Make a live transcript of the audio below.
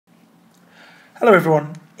Hello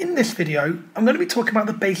everyone, in this video I'm going to be talking about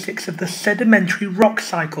the basics of the Sedimentary Rock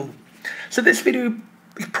Cycle. So this video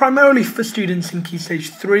is primarily for students in Key Stage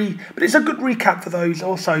 3, but it's a good recap for those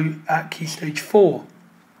also at Key Stage 4.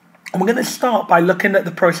 And we're going to start by looking at the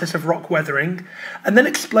process of rock weathering and then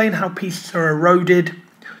explain how pieces are eroded,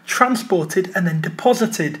 transported and then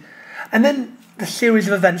deposited, and then the series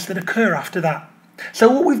of events that occur after that.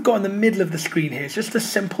 So what we've got in the middle of the screen here is just a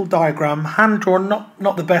simple diagram, hand-drawn,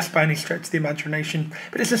 not the best by any stretch of the imagination,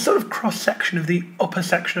 but it's a sort of cross-section of the upper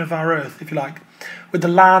section of our Earth, if you like, with the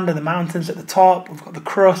land and the mountains at the top. We've got the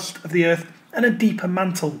crust of the Earth and a deeper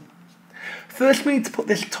mantle. First, we need to put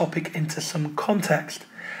this topic into some context.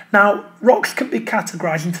 Now, rocks can be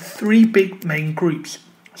categorised into three big main groups: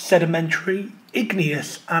 sedimentary,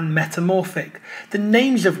 igneous and metamorphic, the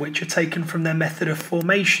names of which are taken from their method of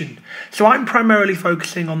formation. So I'm primarily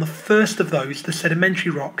focusing on the first of those, the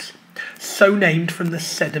sedimentary rocks, so named from the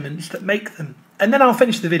sediments that make them. And then I'll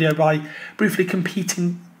finish the video by briefly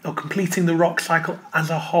completing the rock cycle as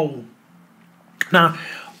a whole. Now,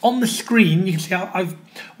 on the screen, you can see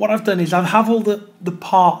what I've done is I have all the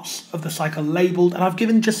parts of the cycle labelled, and I've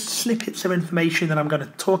given just snippets of information that I'm going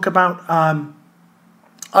to talk about.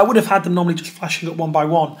 I would have had them normally just flashing up one by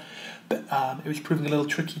one, but it was proving a little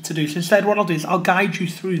tricky to do. So instead what I'll do is I'll guide you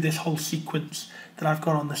through this whole sequence that I've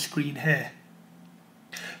got on the screen here.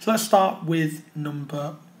 So let's start with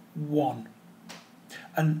number 1.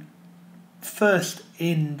 And first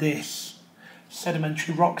in this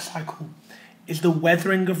sedimentary rock cycle is the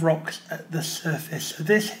weathering of rocks at the surface. So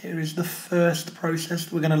this here is the first process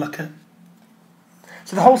that we're going to look at.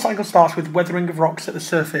 So the whole cycle starts with weathering of rocks at the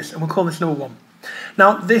surface, and we'll call this number 1.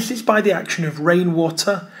 Now, this is by the action of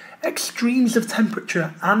rainwater, extremes of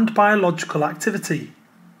temperature and biological activity.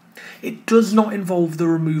 It does not involve the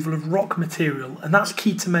removal of rock material, and that's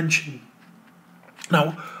key to mention.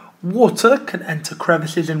 Now, water can enter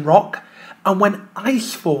crevices in rock, and when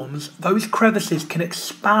ice forms, those crevices can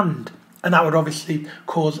expand, and that would obviously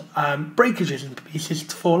cause breakages and pieces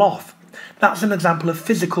to fall off. That's an example of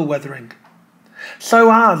physical weathering. So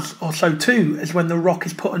too as when the rock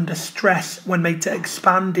is put under stress when made to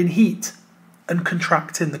expand in heat and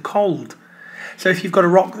contract in the cold. So if you've got a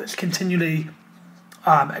rock that's continually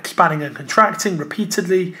expanding and contracting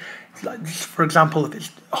repeatedly, like for example, if it's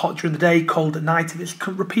hot during the day, cold at night, if it's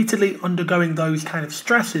repeatedly undergoing those kind of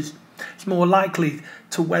stresses, it's more likely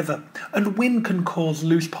to weather. And wind can cause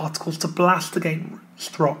loose particles to blast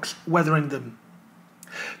against rocks, weathering them.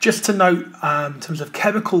 Just to note, in terms of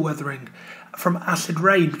chemical weathering, from acid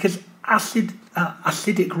rain, because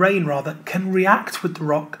acidic rain can react with the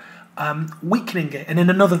rock, weakening it. And in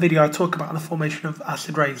another video I talk about the formation of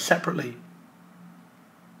acid rain separately.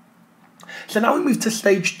 So now we move to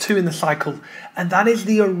stage 2 in the cycle, and that is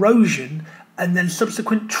the erosion and then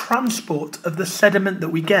subsequent transport of the sediment that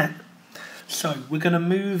we get. So we're going to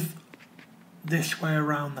move this way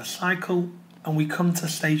around the cycle, and we come to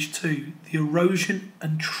stage 2, the erosion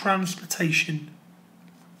and transportation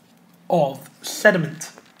of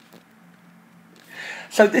sediment.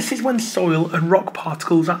 So this is when soil and rock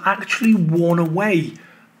particles are actually worn away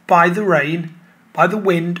by the rain, by the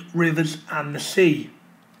wind, rivers and the sea.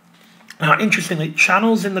 Now, interestingly,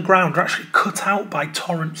 channels in the ground are actually cut out by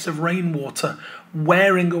torrents of rainwater,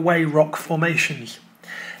 wearing away rock formations.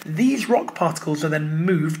 These rock particles are then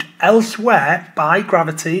moved elsewhere by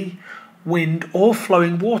gravity, wind or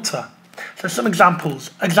flowing water. So some examples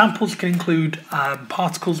can include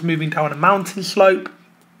particles moving down a mountain slope,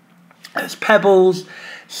 as pebbles,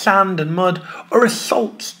 sand and mud, or as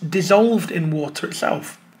salts dissolved in water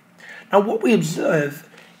itself. Now what we observe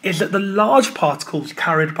is that the large particles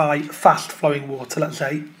carried by fast flowing water, let's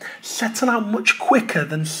say, settle out much quicker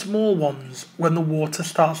than small ones when the water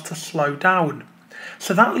starts to slow down.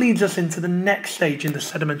 So that leads us into the next stage in the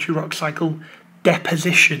sedimentary rock cycle,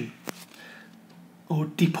 deposition, or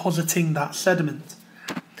depositing that sediment.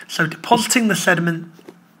 So depositing the sediment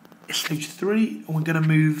is stage 3, and we're going to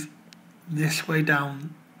move this way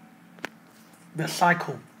down the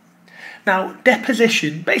cycle. Now,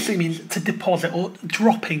 deposition basically means to deposit, or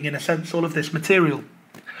dropping in a sense, all of this material.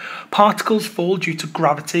 Particles fall due to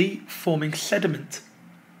gravity, forming sediment.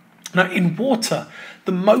 Now, in water,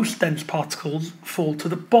 the most dense particles fall to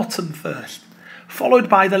the bottom first, followed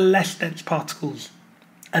by the less dense particles,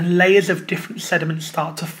 and layers of different sediments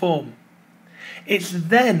start to form. It's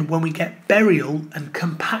then when we get burial and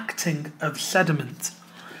compacting of sediment.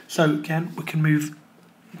 So again, we can move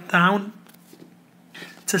down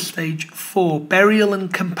to stage 4, burial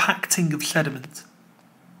and compacting of sediment.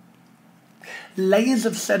 Layers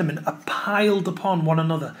of sediment are piled upon one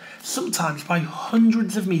another, sometimes by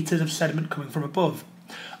hundreds of meters of sediment coming from above.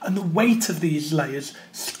 and the weight of these layers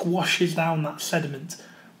squashes down that sediment,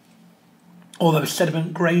 or those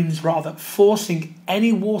sediment grains rather, forcing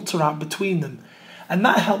any water out between them, and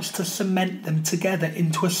that helps to cement them together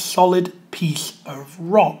into a solid piece of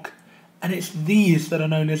rock, and it's these that are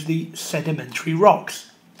known as the sedimentary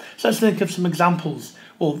rocks. So let's think of some examples.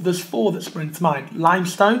 Well, there's 4 that spring to mind: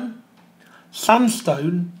 limestone,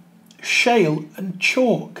 sandstone, shale and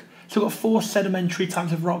chalk. So we've got 4 sedimentary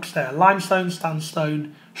types of rocks there: limestone,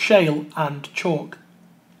 sandstone, shale and chalk.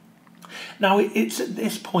 Now it's at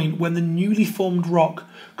this point when the newly formed rock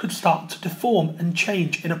could start to deform and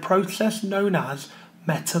change in a process known as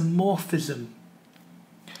metamorphism.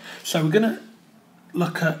 So we're going to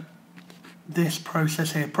look at this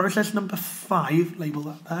process here. Process number 5, label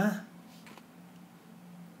that there.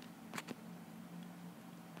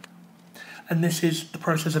 And this is the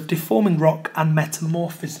process of deforming rock and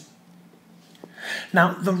metamorphism.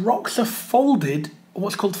 Now the rocks are folded, or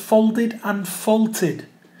what's called folded and faulted,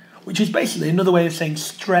 which is basically another way of saying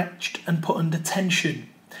stretched and put under tension.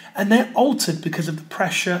 And they're altered because of the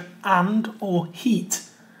pressure and or heat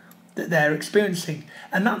that they're experiencing,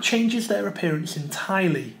 and that changes their appearance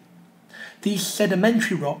entirely. These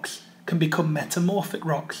sedimentary rocks can become metamorphic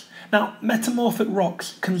rocks. Now, metamorphic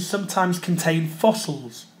rocks can sometimes contain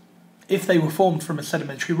fossils if they were formed from a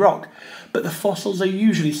sedimentary rock, but the fossils are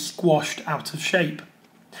usually squashed out of shape.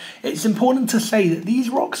 It's important to say that these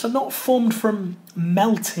rocks are not formed from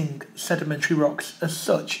melting sedimentary rocks as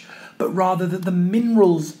such, but rather that the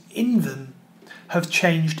minerals in them have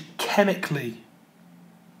changed chemically.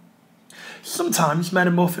 Sometimes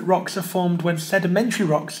metamorphic rocks are formed when sedimentary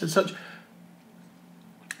rocks as such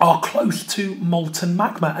are close to molten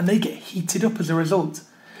magma and they get heated up as a result.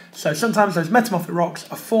 So sometimes those metamorphic rocks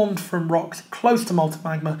are formed from rocks close to molten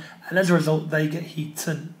magma, and as a result they get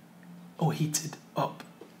heated up.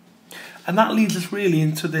 And that leads us really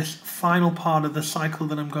into this final part of the cycle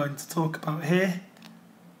that I'm going to talk about here.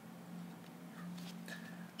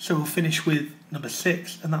 So we'll finish with number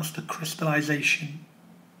 6, and that's the crystallization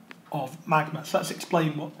of magma. So let's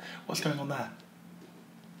explain what's going on there.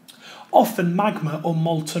 Often magma or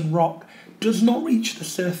molten rock does not reach the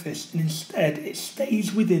surface, and instead it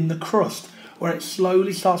stays within the crust, where it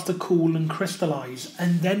slowly starts to cool and crystallize,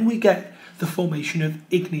 and then we get the formation of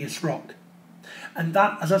igneous rock. And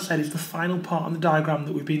that, as I said, is the final part on the diagram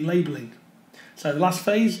that we've been labelling. So the last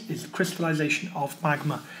phase is the crystallization of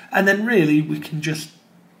magma, and then really we can just,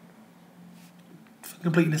 for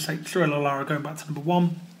completeness sake, throw a little arrow going back to number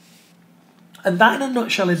 1. And that in a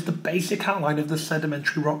nutshell is the basic outline of the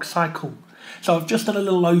sedimentary rock cycle. So I've just done a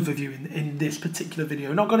little overview in this particular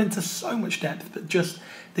video, not gone into so much depth, but just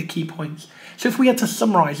the key points. So if we had to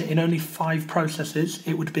summarise it in only 5 processes,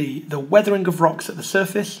 it would be the weathering of rocks at the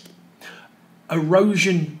surface,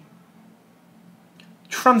 erosion,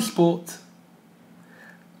 transport,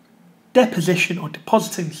 deposition or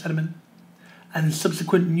depositing sediment, and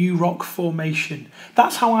subsequent new rock formation.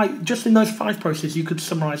 That's how just in those 5 processes, you could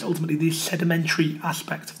summarise ultimately the sedimentary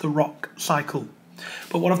aspect of the rock cycle.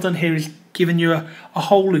 But what I've done here is given you a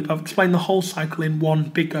whole loop. I've explained the whole cycle in one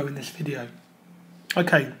big go in this video.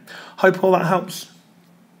 Okay, hope all that helps.